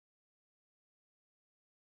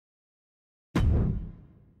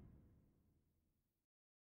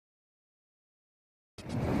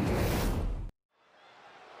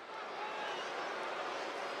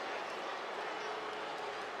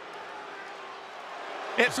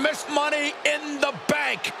It's Miss Money in the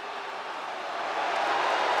Bank.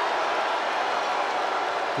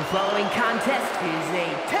 The following contest is a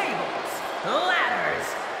tables, ladders,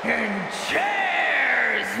 and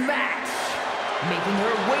chairs match. Making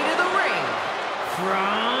her way to the ring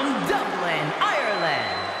from Dublin,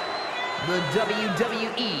 Ireland, the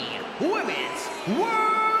WWE Women's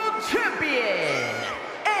World Champion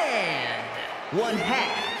and one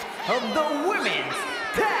half of the Women's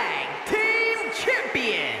Tag Team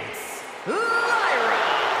Champions, LyRa.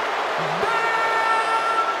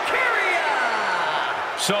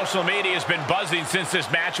 Social media has been buzzing since this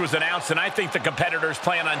match was announced, and I think the competitors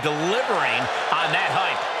plan on delivering on that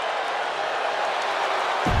hype.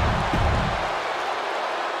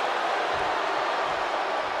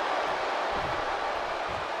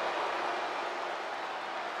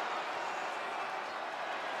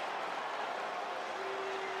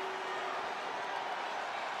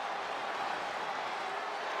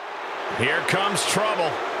 Here comes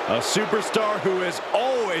trouble. A superstar who is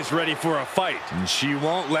always ready for a fight, and she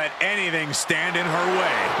won't let anything stand in her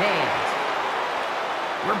way. And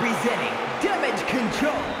representing Damage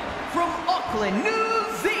Control from Auckland, New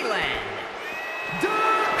Zealand,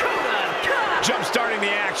 Dakota. Jump-starting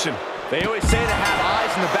the action. They always say to have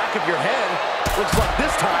eyes in the back of your head. Looks like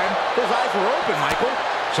this time, those eyes were open, Michael.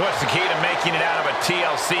 So what's the key to making it out of a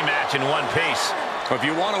TLC match in one piece? If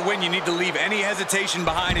you want to win, you need to leave any hesitation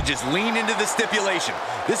behind and just lean into the stipulation.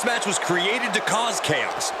 This match was created to cause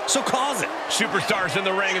chaos, so cause it. Superstars in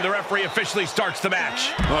the ring, and the referee officially starts the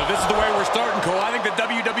match. Well, this is the way we're starting, Cole. I think the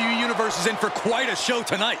WWE Universe is in for quite a show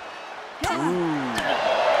tonight. Ooh.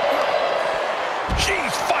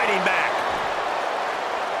 She's fighting back.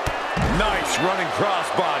 Nice running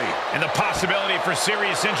crossbody. And the possibility for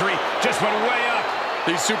serious injury just went way up.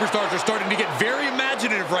 These superstars are starting to get very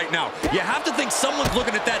imaginative right now. You have to think someone's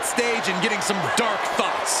looking at that stage and getting some dark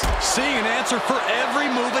thoughts. Seeing an answer for every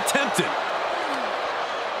move attempted.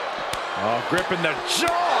 Oh, gripping the jaw.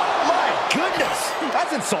 My goodness, that's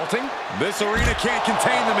insulting. This arena can't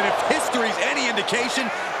contain them, and if history's any indication,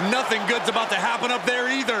 nothing good's about to happen up there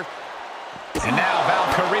either. And now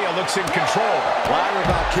VaLkyRia looks in control.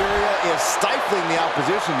 VaLkyRia is stifling the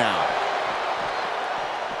opposition now.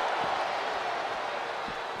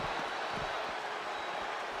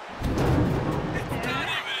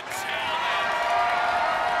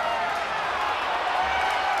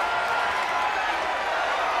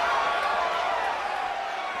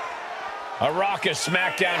 A raucous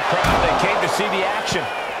SmackDown crowd that came to see the action.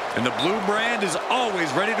 And the blue brand is always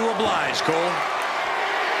ready to oblige, Cole.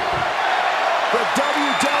 The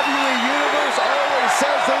WWE Universe always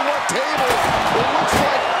says they want tables. It looks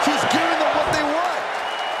like she's giving them what they want.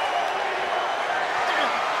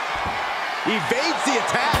 Evades the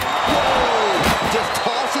attack. Whoa! Just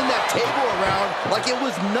tossing that table around like it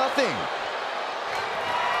was nothing.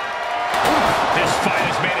 This fight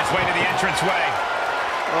has made its way to the entranceway.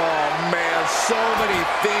 Oh, man, so many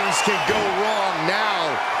things can go wrong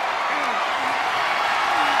now.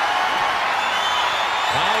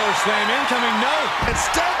 Power slam incoming, no. And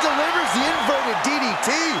still delivers the inverted DDT.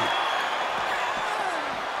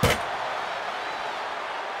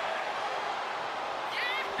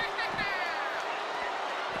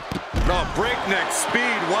 Oh, breakneck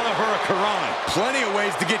speed, what a hurricanrana. Plenty of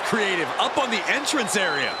ways to get creative. Up on the entrance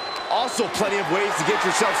area. Also plenty of ways to get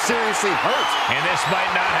yourself seriously hurt. And this might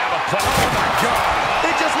not have a play. Oh, my God.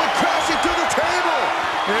 It just went crashing through the table.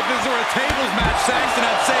 If this were a tables match, Saxton,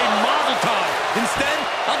 I'd say mazel tov. Instead,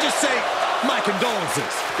 I'll just say my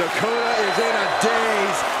condolences. Dakota is in a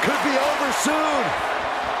daze. Could be over soon.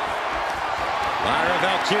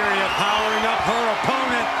 VaLkyRia powering up her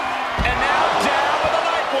opponent. And now down with a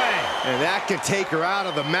nightwing. And that can take her out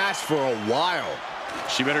of the match for a while.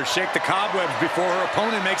 She better shake the cobwebs before her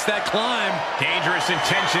opponent makes that climb. Dangerous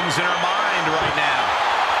intentions in her mind right now.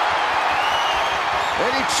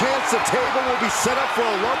 Any chance the table will be set up for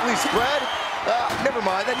a lovely spread? Never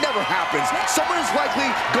mind, that never happens. Someone is likely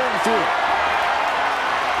going through.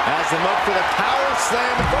 Has him up for the power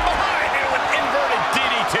slam from behind. And with inverted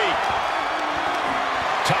DDT.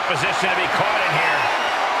 Tough position to be caught in here.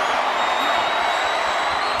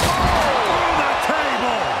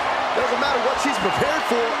 Doesn't matter what she's prepared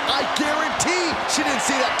for, I guarantee she didn't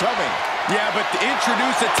see that coming. Yeah, but to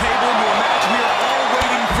introduce a table into a match, we are all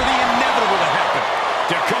waiting for the inevitable to happen.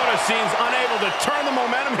 Dakota seems unable to turn the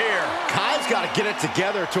momentum here. Kai's got to get it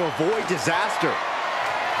together to avoid disaster.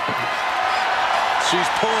 She's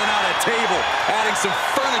pulling out a table, adding some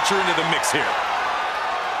furniture into the mix here.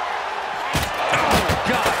 Oh,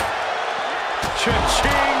 God.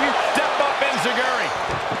 Cha-ching! Step up, Enziguri.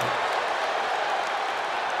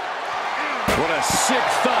 What a sick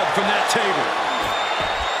thud from that table.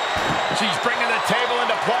 She's bringing the table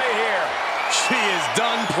into play here. She is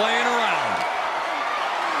done playing around.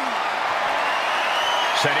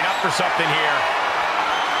 Setting up for something here.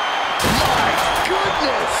 My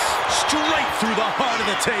goodness! Straight through the heart of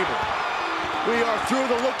the table. We are through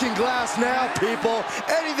the looking glass now, people.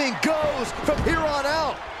 Anything goes from here on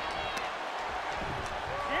out.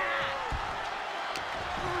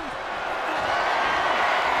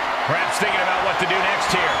 Perhaps thinking about what to do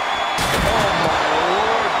next here. Oh, my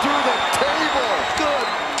Lord. Through the table. Good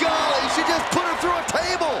golly. She just put her through a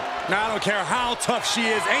table. Now, I don't care how tough she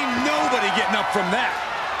is. Ain't nobody getting up from that.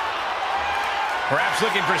 Perhaps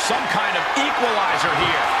looking for some kind of equalizer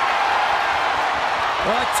here.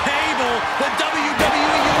 A table. The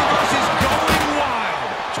WWE Universe is going wild.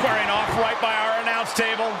 Squaring off right by our announce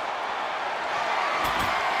table.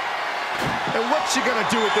 And what's she going to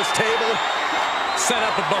do with this table? Set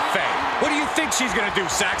up a buffet. What do you think she's going to do,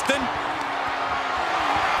 Saxton?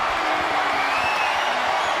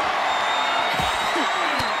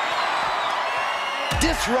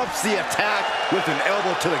 Disrupts the attack with an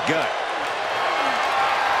elbow to the gut.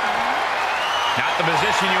 Not the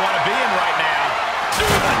position you want to be in right now. Through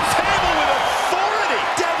the table with authority.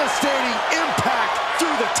 Devastating impact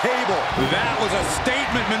through the table. That was a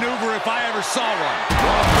statement maneuver if I ever saw one.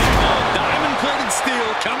 Well, diamond-plated steel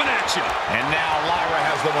coming at you. And now LyRa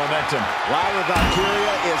has the momentum.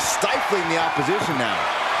 VaLkyRia is stifling the opposition now.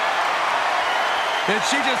 And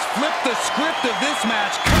she just flipped the script of this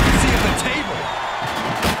match courtesy of the table.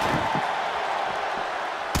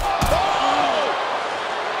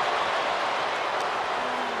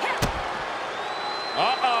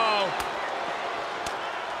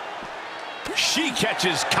 She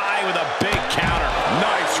catches Kai with a big counter.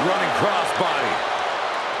 Nice running crossbody.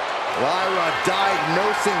 LyRa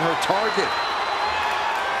diagnosing her target.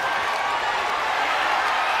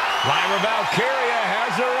 VaLkyRia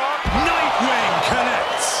has her up. Nightwing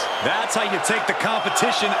connects. That's how you take the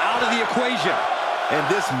competition out of the equation. And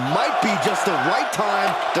this might be just the right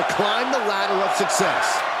time to climb the ladder of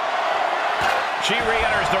success. She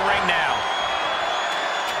re-enters the ring now.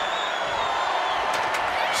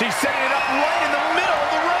 She's setting it up right in the middle of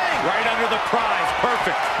the ring. Right under the prize.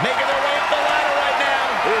 Perfect. Making their way up the ladder right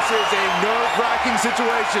now. This is a nerve-wracking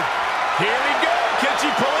situation. Here we go. Can she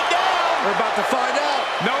pull it down? We're about to find out.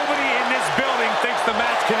 Nobody in this building thinks the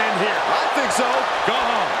match can end here. I think so. Go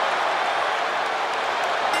home.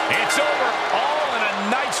 It's over. All in a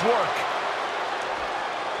night's work.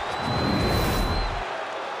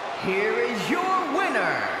 Here is your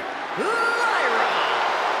winner, LyRa.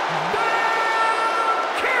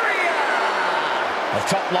 A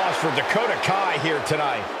tough loss for Dakota Kai here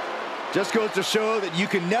tonight. Just goes to show that you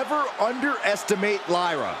can never underestimate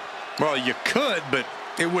LyRa. Well, you could, but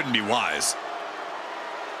it wouldn't be wise.